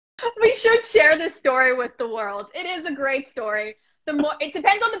We should share this story with the world. It is a great story. The more it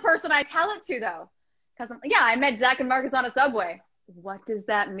depends on the person I tell it to, though. Because yeah, I met Zach and Marcus on a subway. What does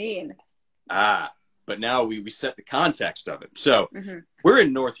that mean? Ah, but now we set the context of it. So Mm-hmm. we're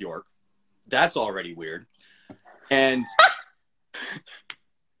in North York. That's already weird. And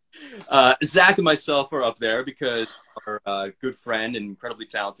Zach and myself are up there because our good friend and incredibly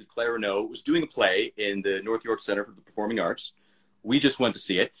talented Claire Renault was doing a play in the North York Center for the Performing Arts. We just went to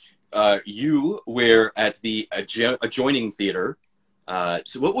see it. You were at the adjoining theater.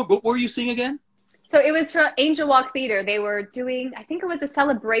 So what were you seeing again? So it was from Angel Walk Theater. They were doing, I think it was a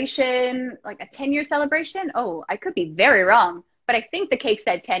celebration, like a 10-year celebration. Oh, I could be very wrong, but I think the cake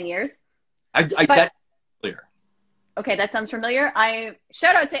said 10 years. That's clear. Okay, that sounds familiar.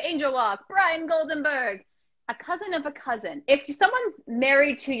 Shout out to Angel Walk, Brian Goldenberg, a cousin of a cousin. If someone's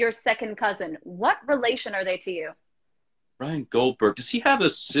married to your second cousin, what relation are they to you? Brian Goldberg. Does he have a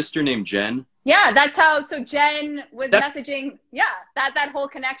sister named Jen? Yeah, that's how. So Jen was messaging. Yeah, that whole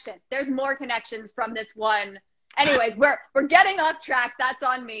connection. There's more connections from this one. Anyways, we're getting off track. That's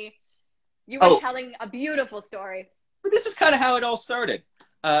on me. You were telling a beautiful story. But this is kind of how it all started.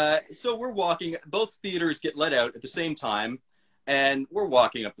 So we're walking. Both theaters get let out at the same time, and we're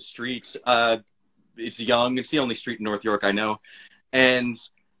walking up the street. It's young. It's the only street in North York I know. And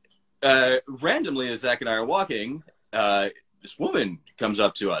randomly, as Zach and I are walking, this woman comes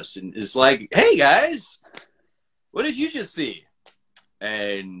up to us and is like, "Hey guys, what did you just see?"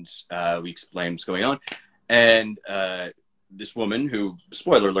 And we explain what's going on. And this woman, who,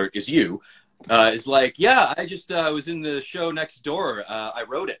 spoiler alert, is you, is like, "Yeah, I just was in the show next door. I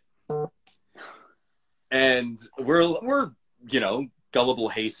wrote it." And we're gullible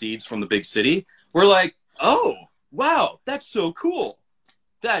hayseeds from the big city. We're like, "Oh, wow, that's so cool.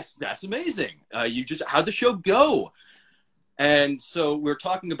 That's amazing. How'd the show go?" And so we're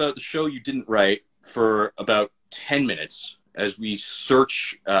talking about the show you didn't write for about 10 minutes as we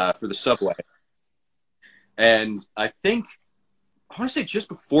search for the subway. And I want to say just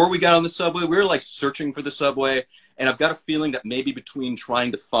before we got on the subway, we were like searching for the subway. And I've got a feeling that maybe between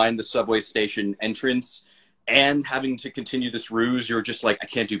trying to find the subway station entrance and having to continue this ruse, you're just like, "I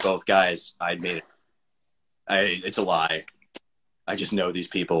can't do both, guys. I made it. It's a lie. I just know these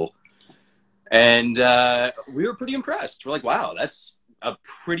people." And we were pretty impressed. We're like, "Wow, that's a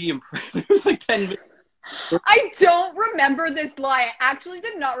pretty impressive." It was like 10 minutes. I don't remember this lie. I actually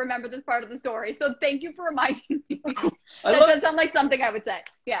did not remember this part of the story. So thank you for reminding me. That does sound like something I would say.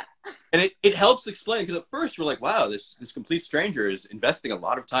 Yeah. And it helps explain, because at first we're like, "Wow, this complete stranger is investing a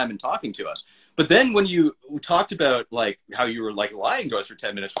lot of time in talking to us." But then when you talked about like how you were like lying to us for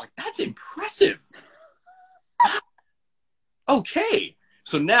 10 minutes, we're like, "That's impressive." Okay.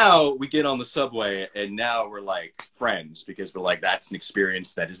 So now we get on the subway, and now we're like friends, because we're like, that's an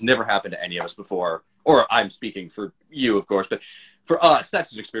experience that has never happened to any of us before. Or I'm speaking for you, of course, but for us,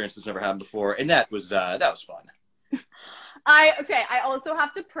 that's an experience that's never happened before, and that was fun. I also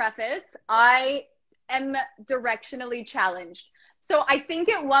have to preface, I am directionally challenged. So I think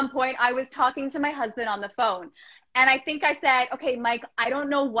at one point I was talking to my husband on the phone, and I think I said, "Okay, Mike, I don't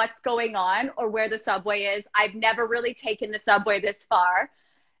know what's going on or where the subway is. I've never really taken the subway this far."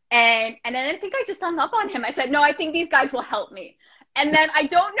 And then I think I just hung up on him. I said, "No, I think these guys will help me." And then I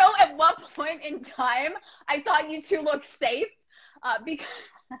don't know at what point in time I thought you two looked safe,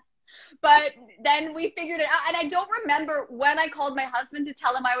 but then we figured it out. And I don't remember when I called my husband to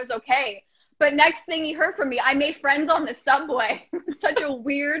tell him I was okay. But next thing he heard from me, I made friends on the subway. It was such a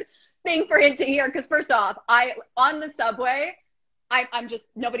weird thing for him to hear, because first off, on the subway, I'm just,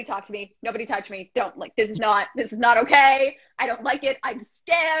 nobody talk to me, nobody touch me, don't, like, this is not okay, I don't like it, I'm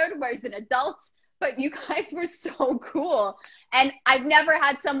scared, where's an adult? But you guys were so cool, and I've never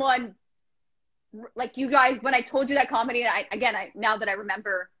had someone like you guys. When I told you that comedy, now that I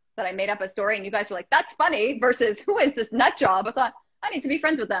remember that I made up a story and you guys were like, "That's funny," versus "Who is this nut job?" I thought, I need to be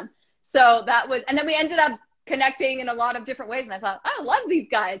friends with them. So that was, and then we ended up connecting in a lot of different ways, and I thought, I love these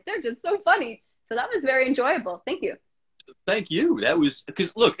guys, they're just so funny. So that was very enjoyable. Thank you. Thank you. That was,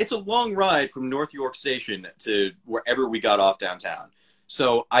 because look, it's a long ride from North York Station to wherever we got off downtown.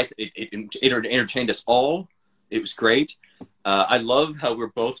 So it entertained us all. It was great. I love how we're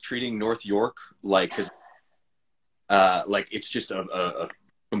both treating North York like it's just a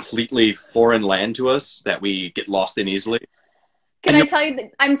completely foreign land to us that we get lost in easily. Can I tell you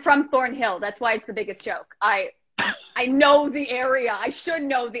that I'm from Thornhill? That's why it's the biggest joke. I know the area. I should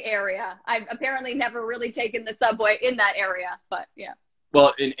know the area. I've apparently never really taken the subway in that area, but yeah.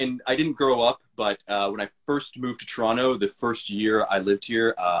 Well, and I didn't grow up, but when I first moved to Toronto, the first year I lived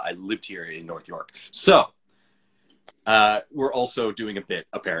here in North York. So we're also doing a bit,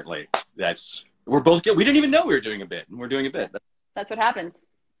 apparently. We didn't even know we were doing a bit, and we're doing a bit. That's what happens.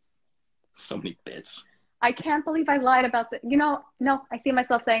 So many bits. I can't believe I lied about the, no, I see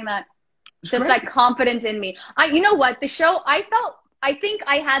myself saying that. It's Just great. that confidence in me. You know what? The show, I think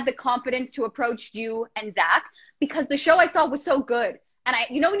I had the confidence to approach you and Zach because the show I saw was so good. And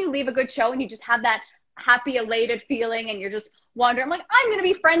when you leave a good show and you just have that happy, elated feeling and you're just wondering, I'm like, I'm going to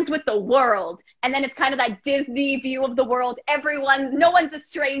be friends with the world. And then it's kind of that Disney view of the world. No one's a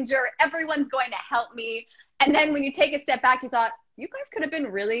stranger. Everyone's going to help me. And then when you take a step back, you thought, you guys could have been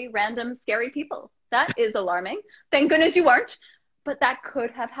really random, scary people. That is alarming. Thank goodness you weren't. But that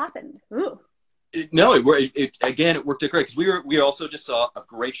could have happened. Ooh. No, it worked out great because we also just saw a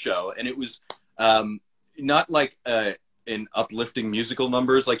great show, and it was not like an uplifting musical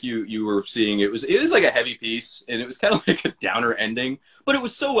numbers like you were seeing. It was like a heavy piece, and it was kind of like a downer ending, but it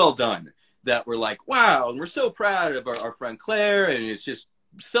was so well done that we're like, wow, and we're so proud of our friend Claire, and it's just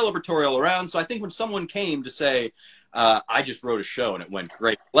celebratory all around. So I think when someone came to say, I just wrote a show and it went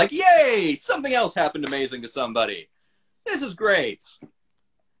great, like, yay, something else happened amazing to somebody. This is great.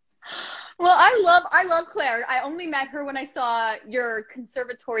 Well, I love Claire. I only met her when I saw your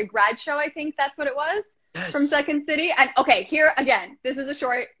conservatory grad show. I think that's what it was. Yes. From Second City. And okay, here again, this is a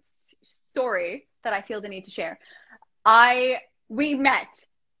short story that I feel the need to share. We met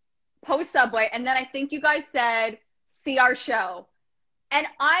post Subway, and then I think you guys said, see our show. And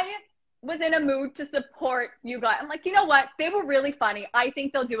I was in a mood to support you guys. I'm like, you know what? They were really funny. I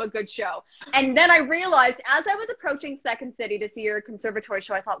think they'll do a good show. And then I realized as I was approaching Second City to see your conservatory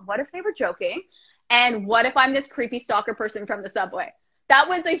show, I thought, what if they were joking? And what if I'm this creepy stalker person from the Subway? That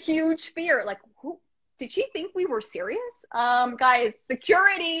was a huge fear. Like, did she think we were serious? Guys,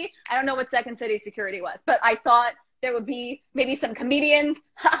 security. I don't know what Second City security was, but I thought there would be maybe some comedians.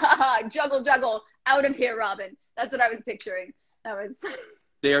 Juggle, out of here, Robin. That's what I was picturing. That was...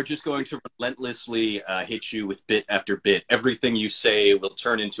 They are just going to relentlessly hit you with bit after bit. Everything you say will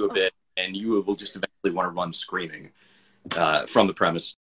turn into a bit, and you will just eventually want to run screaming from the premise.